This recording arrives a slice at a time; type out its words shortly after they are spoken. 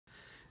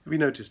Have you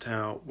noticed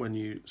how when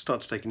you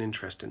start to take an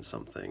interest in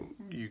something,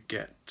 you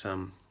get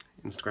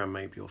Instagram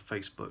maybe or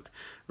Facebook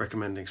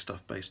recommending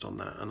stuff based on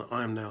that? And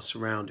I am now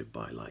surrounded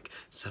by like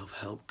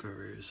self-help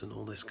gurus and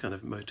all this kind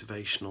of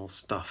motivational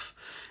stuff.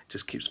 It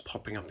just keeps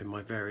popping up in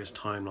my various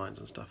timelines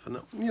and stuff. And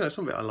you know,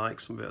 some of it I like,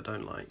 some of it I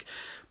don't like.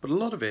 But a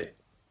lot of it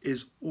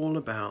is all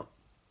about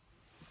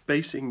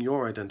basing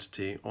your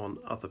identity on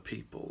other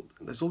people.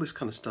 There's all this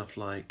kind of stuff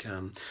like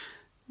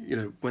you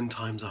know, when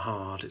times are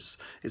hard, it's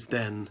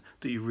then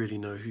that you really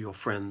know who your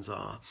friends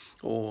are.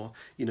 Or,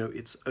 you know,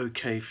 it's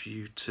okay for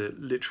you to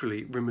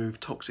literally remove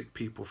toxic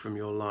people from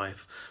your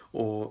life.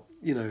 Or,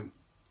 you know,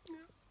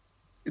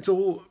 it's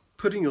all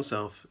putting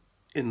yourself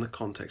in the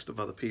context of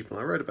other people.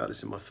 I wrote about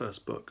this in my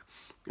first book,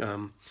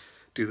 Do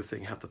the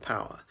Thing, Have the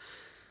Power.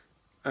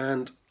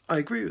 And I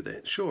agree with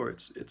it. Sure,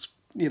 it's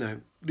you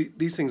know,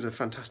 these things are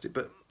fantastic,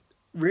 but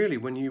really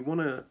when you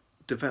want to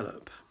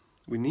develop,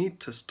 we need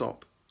to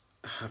stop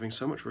having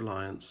so much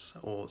reliance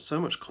or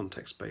so much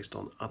context based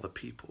on other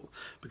people,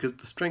 because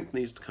the strength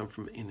needs to come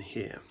from in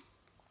here.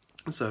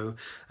 So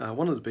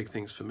one of the big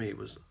things for me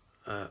was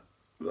a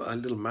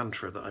little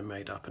mantra that I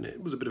made up, and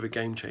it was a bit of a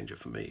game changer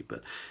for me,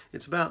 but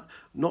it's about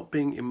not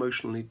being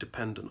emotionally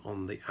dependent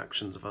on the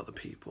actions of other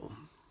people,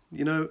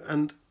 you know.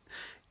 And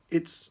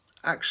it's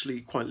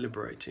actually quite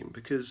liberating,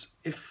 because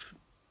if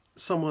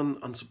someone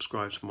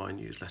unsubscribes from my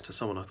newsletter,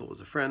 someone I thought was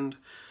a friend,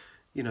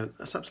 you know,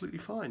 that's absolutely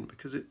fine,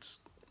 because it's,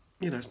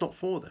 you know, it's not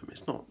for them,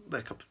 it's not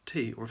their cup of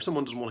tea. Or if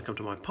someone doesn't want to come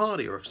to my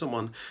party, or if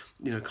someone,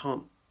 you know,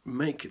 can't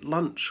make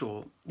lunch,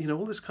 or, you know,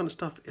 all this kind of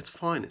stuff, it's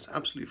fine, it's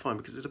absolutely fine,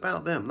 because it's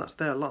about them, that's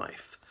their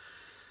life.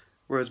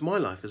 Whereas my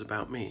life is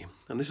about me,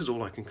 and this is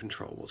all I can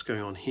control. What's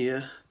going on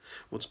here,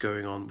 what's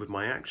going on with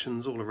my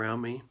actions all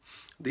around me.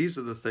 These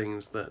are the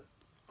things that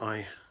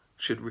I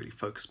should really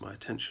focus my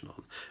attention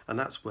on. And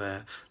that's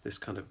where this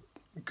kind of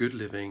good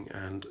living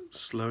and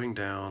slowing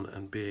down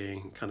and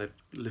being kind of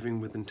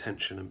living with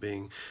intention and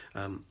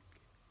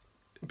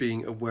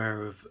being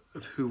aware of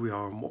who we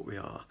are and what we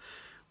are,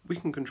 we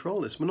can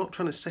control this. We're not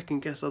trying to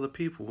second guess other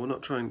people. We're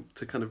not trying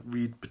to kind of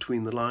read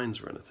between the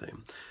lines or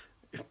anything.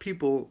 If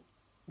people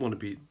want to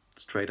be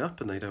straight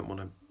up and they don't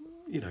want to,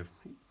 you know,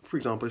 for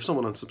example, if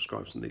someone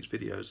unsubscribes from these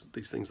videos,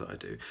 these things that I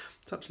do,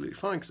 it's absolutely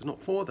fine, because it's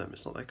not for them,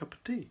 it's not their cup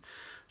of tea.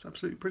 It's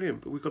absolutely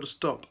brilliant, but we've got to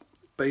stop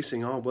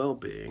basing our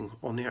well-being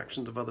on the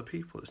actions of other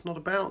people. It's not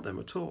about them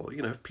at all.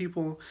 You know, if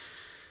people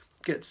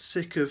get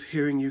sick of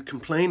hearing you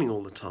complaining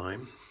all the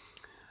time,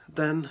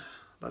 then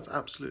that's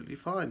absolutely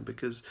fine,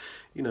 because,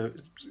 you know,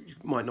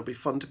 it might not be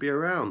fun to be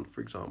around, for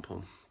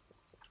example.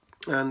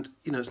 And,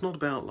 you know, it's not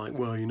about like,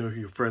 well, you know who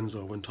your friends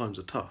are when times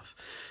are tough.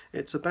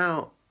 It's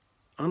about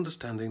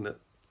understanding that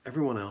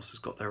everyone else has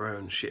got their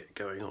own shit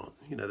going on.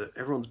 You know, that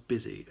everyone's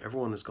busy,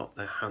 everyone has got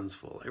their hands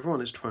full,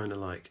 everyone is trying to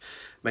like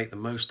make the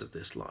most of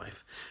this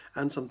life.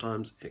 And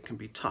sometimes it can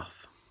be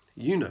tough.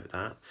 You know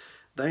that,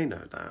 they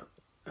know that.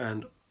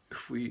 And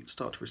if we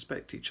start to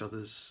respect each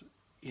other's,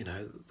 you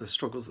know, the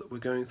struggles that we're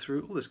going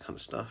through, all this kind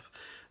of stuff,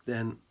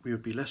 then we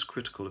would be less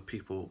critical of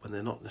people when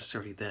they're not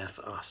necessarily there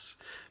for us.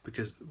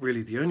 Because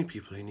really the only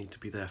people who need to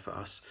be there for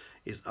us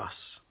is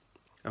us.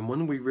 And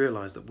when we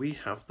realise that we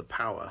have the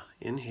power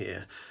in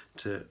here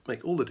to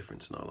make all the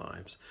difference in our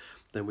lives,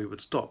 then we would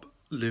stop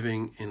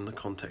living in the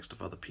context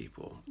of other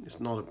people. It's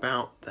not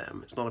about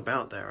them, it's not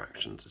about their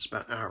actions, it's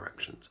about our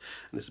actions.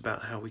 And it's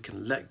about how we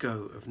can let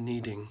go of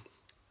needing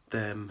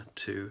them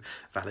to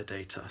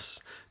validate us,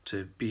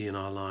 to be in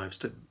our lives,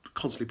 to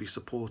constantly be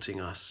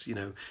supporting us. You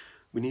know,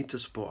 we need to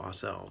support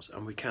ourselves,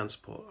 and we can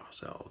support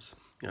ourselves,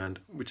 and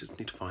we just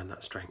need to find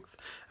that strength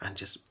and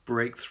just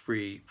break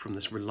free from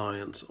this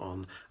reliance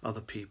on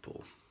other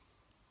people,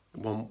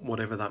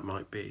 whatever that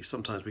might be.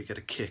 Sometimes we get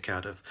a kick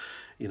out of,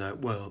 you know,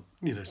 well,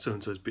 you know,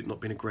 so-and-so's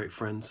not been a great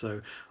friend,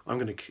 so I'm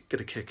going to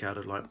get a kick out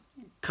of like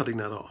cutting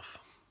that off.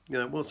 You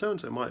know, well,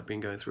 so-and-so might have been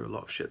going through a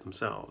lot of shit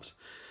themselves.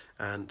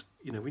 And,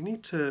 you know, we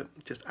need to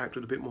just act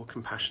with a bit more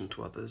compassion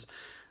to others.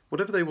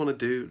 Whatever they want to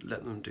do,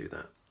 let them do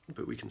that.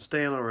 But we can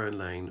stay in our own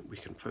lane, we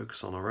can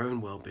focus on our own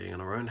well-being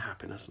and our own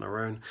happiness and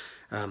our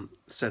own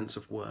sense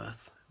of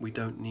worth. We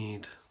don't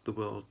need the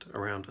world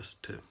around us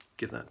to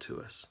give that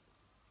to us.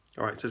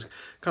 All right, so it's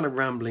kind of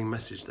rambling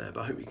message there,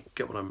 but I hope you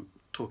get what I'm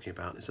talking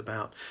about. It's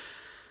about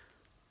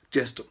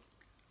just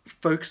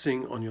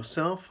focusing on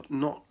yourself,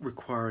 not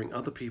requiring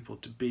other people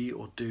to be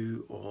or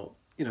do or,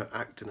 you know,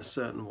 act in a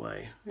certain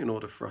way in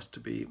order for us to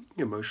be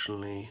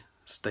emotionally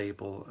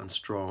stable and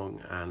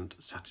strong and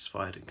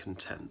satisfied and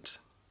content.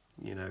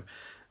 You know,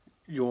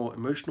 your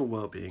emotional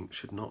well-being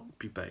should not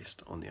be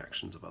based on the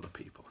actions of other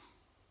people.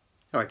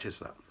 All right, cheers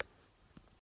for that.